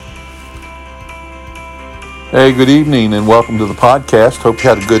Hey, good evening and welcome to the podcast. Hope you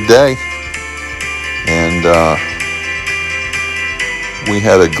had a good day. And we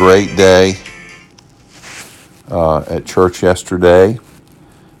had a great day at church yesterday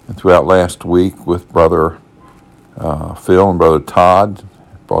and throughout last week with Brother Phil and Brother Todd.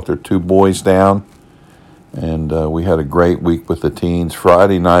 Brought their two boys down. And we had a great week with the teens.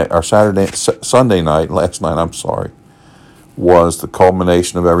 Sunday night, last night, was the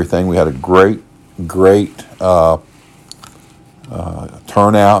culmination of everything. We had a great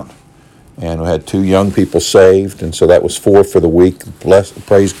turnout, and we had two young people saved, and so that was 4 for the week.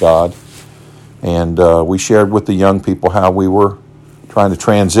 Praise God. And we shared with the young people how we were trying to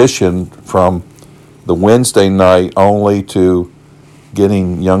transition from the Wednesday night only to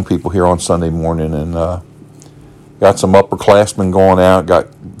getting young people here on Sunday morning, and got some upperclassmen going out.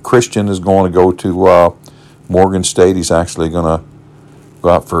 Christian is going to go to Morgan State. He's actually going to go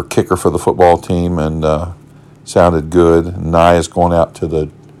out for a kicker for the football team, and sounded good. Naya's going out to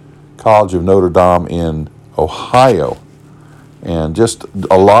the College of Notre Dame in Ohio, and just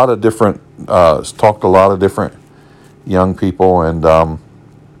a lot of different, talked to a lot of different young people, and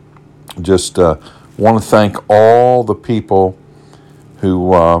just want to thank all the people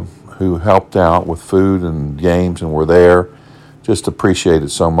who helped out with food and games and were there. Just appreciate it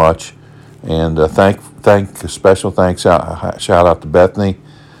so much. And special thanks shout out to Bethany,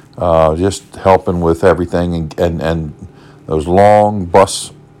 just helping with everything and those long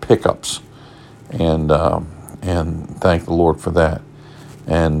bus pickups, and thank the Lord for that.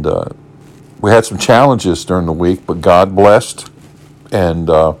 And we had some challenges during the week, but God blessed, and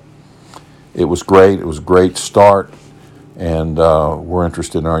it was great. It was a great start, and we're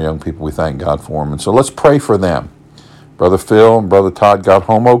interested in our young people. We thank God for them, and so let's pray for them. Brother Phil and Brother Todd got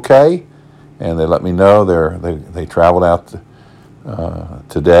home okay. And they let me know they traveled out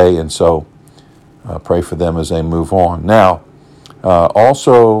today, and so pray for them as they move on. Now,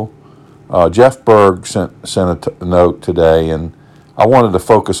 also, Jeff Berg sent a note today, and I wanted to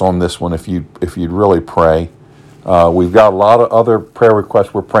focus on this one. If you'd really pray, we've got a lot of other prayer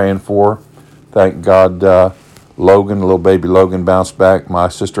requests we're praying for. Thank God, little baby Logan bounced back. My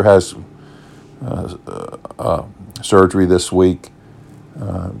sister has surgery this week.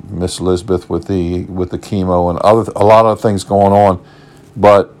 Miss Elizabeth with the chemo and a lot of things going on.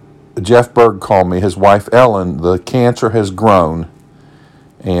 But Jeff Berg called me. His wife Ellen, the cancer has grown,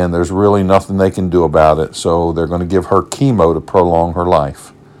 and there's really nothing they can do about it. So they're going to give her chemo to prolong her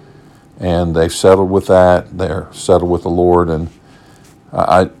life, and they've settled with that. They're settled with the Lord, and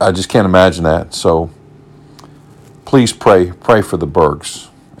I just can't imagine that. So please pray for the Bergs.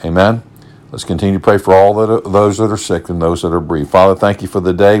 Amen. Let's continue to pray for all those that are sick and those that are bereaved. Father, thank you for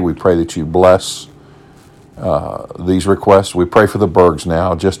the day. We pray that you bless these requests. We pray for the Bergs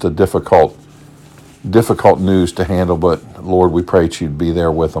now. Just a difficult news to handle, but Lord, we pray that you'd be there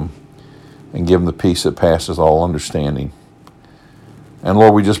with them and give them the peace that passes all understanding. And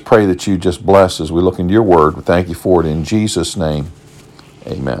Lord, we just pray that you just bless as we look into your word. We thank you for it in Jesus' name.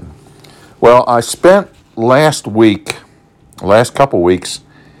 Amen. Well, I spent last couple weeks,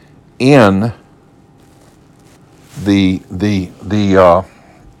 in the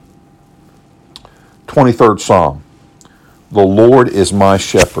 23rd Psalm. The Lord is my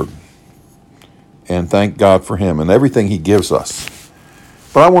shepherd, and thank God for him and everything he gives us.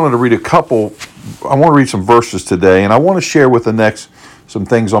 But I wanted to read some verses today, and I want to share some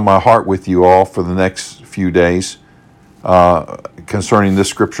things on my heart with you all for the next few days concerning this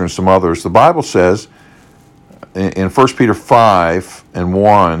scripture and some others. The Bible says, in 1 Peter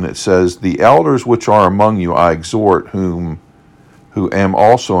 5:1, it says, "The elders which are among you I exhort, who am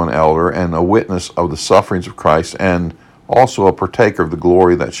also an elder and a witness of the sufferings of Christ, and also a partaker of the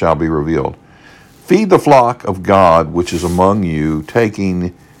glory that shall be revealed. Feed the flock of God which is among you,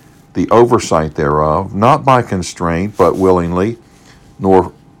 taking the oversight thereof, not by constraint, but willingly,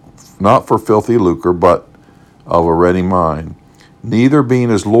 nor not for filthy lucre, but of a ready mind, neither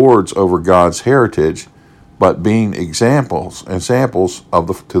being as lords over God's heritage, but being examples and samples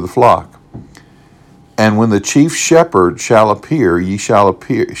to the flock. And when the chief shepherd shall appear, ye shall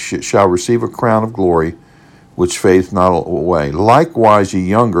receive a crown of glory, which fadeth not away. Likewise, ye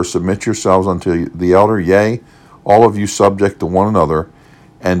younger, submit yourselves unto the elder, yea, all of you subject to one another,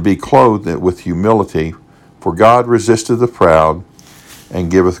 and be clothed with humility, for God resisteth the proud, and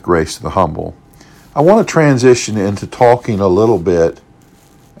giveth grace to the humble." I want to transition into talking a little bit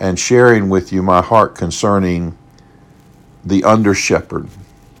and sharing with you my heart concerning the Undershepherd.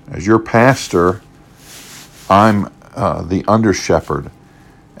 As your pastor, I'm the Undershepherd,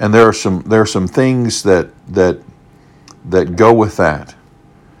 and there are some things that go with that.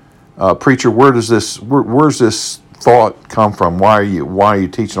 preacher, where's this thought come from? Why are you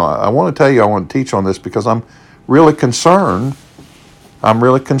teaching on it? I want to tell you I want to teach on this because I'm really concerned. I'm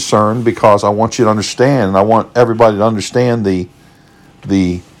really concerned because I want you to understand, and I want everybody to understand the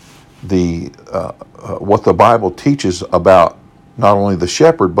what the Bible teaches about not only the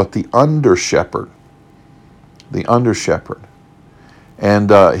shepherd but the under shepherd. The under shepherd, and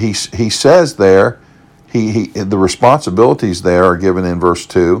he says there, the responsibilities there are given in verse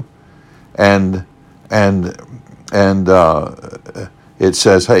 2, and it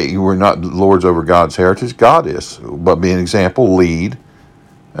says, hey, you were not lords over God's heritage. God is, but be an example, lead.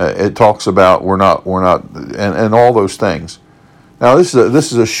 It talks about we're not, and all those things. Now this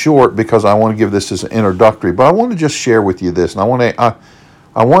is a short because I want to give this as an introductory, but I want to just share with you this, and I want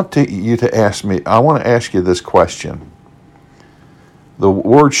to ask you this question. The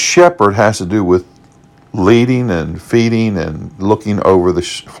word shepherd has to do with leading and feeding and looking over the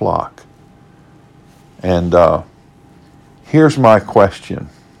flock. And here's my question.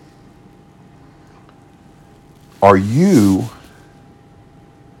 Are you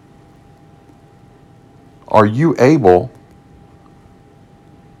able,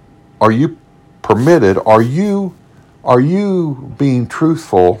 are you permitted, are you being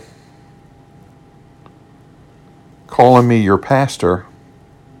truthful, calling me your pastor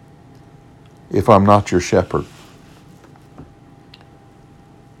if I'm not your shepherd?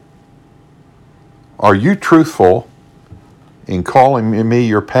 Are you truthful in calling me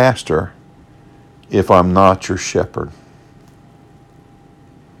your pastor if I'm not your shepherd?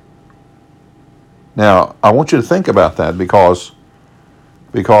 Now, I want you to think about that because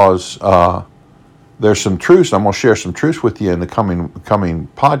there's some truths. I'm going to share some truths with you in the coming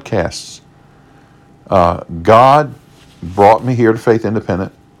podcasts. God brought me here to Faith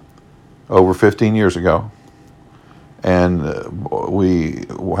Independent over 15 years ago, and we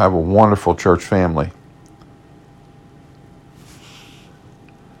have a wonderful church family.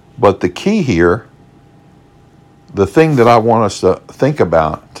 But the key here, the thing that I want us to think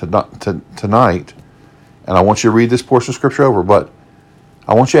about tonight, and I want you to read this portion of Scripture over, but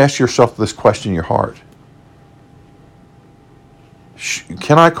I want you to ask yourself this question in your heart.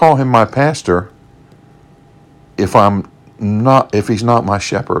 Can I call him my pastor if he's not my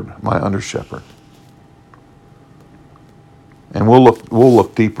shepherd, my under shepherd? And we'll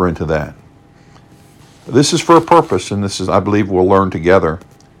look deeper into that. This is for a purpose, and this is, I believe, we'll learn together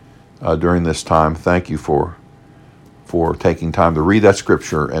during this time. Thank you for taking time to read that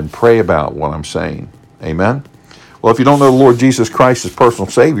scripture and pray about what I'm saying. Amen. Well, if you don't know the Lord Jesus Christ as personal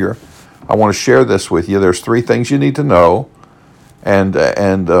Savior, I want to share this with you. There's 3 things you need to know and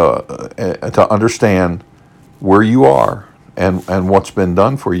to understand where you are and what's been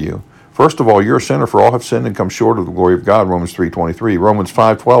done for you. First of all, you're a sinner, for all have sinned and come short of the glory of God, Romans 3:23. Romans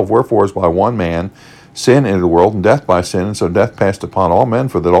 5:12, wherefore as by one man sin entered the world, and death by sin, and so death passed upon all men,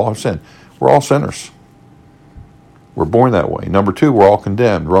 for that all have sinned. We're all sinners. We're born that way. Number 2, we're all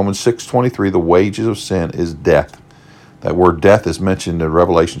condemned. Romans 6:23, the wages of sin is death. That word death is mentioned in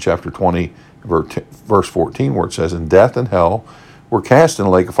Revelation chapter 20, verse 14, where it says, "And death and hell were cast in a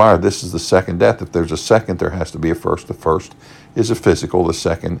lake of fire." This is the second death. If there's a second, there has to be a first. The first is a physical. The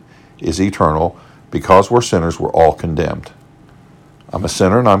second is eternal. Because we're sinners, we're all condemned. I'm a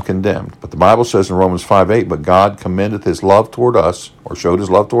sinner and I'm condemned. But the Bible says in Romans 5:8, but God commendeth his love toward us, or showed his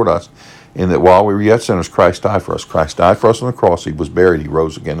love toward us, in that while we were yet sinners, Christ died for us. Christ died for us on the cross. He was buried. He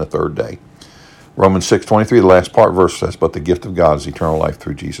rose again the third day. Romans 6:23, the last part verse says, but the gift of God is eternal life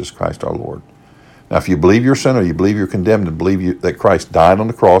through Jesus Christ our Lord. Now, if you believe you're a sinner, you believe you're condemned, and believe that Christ died on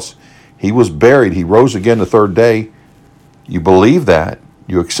the cross, he was buried, he rose again the third day, you believe that,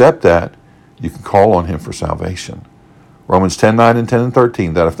 you accept that, you can call on him for salvation. Romans 10:9 and 10 and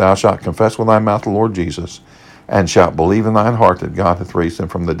 13, that if thou shalt confess with thy mouth the Lord Jesus, and shalt believe in thine heart that God hath raised him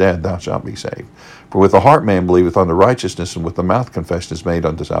from the dead, thou shalt be saved. For with the heart man believeth unto righteousness, and with the mouth confession is made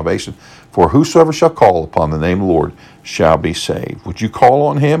unto salvation. For whosoever shall call upon the name of the Lord shall be saved. Would you call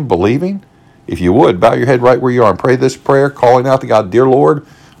on him believing? If you would, bow your head right where you are and pray this prayer, calling out to God, dear Lord,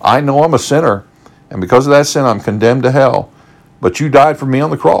 I know I'm a sinner, and because of that sin I'm condemned to hell. But you died for me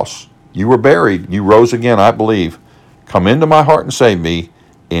on the cross. You were buried. You rose again, I believe. Come into my heart and save me.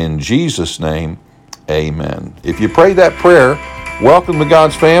 In Jesus' name, amen. If you prayed that prayer, welcome to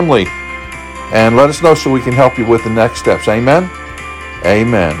God's family. And let us know so we can help you with the next steps. Amen?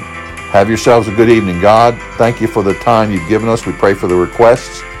 Amen. Have yourselves a good evening. God, thank you for the time you've given us. We pray for the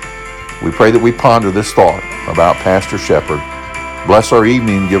requests. We pray that we ponder this thought about Pastor Shepherd. Bless our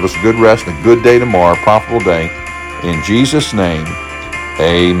evening. Give us good rest and a good day tomorrow, a profitable day. In Jesus' name,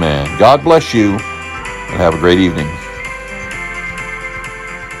 amen. God bless you and have a great evening.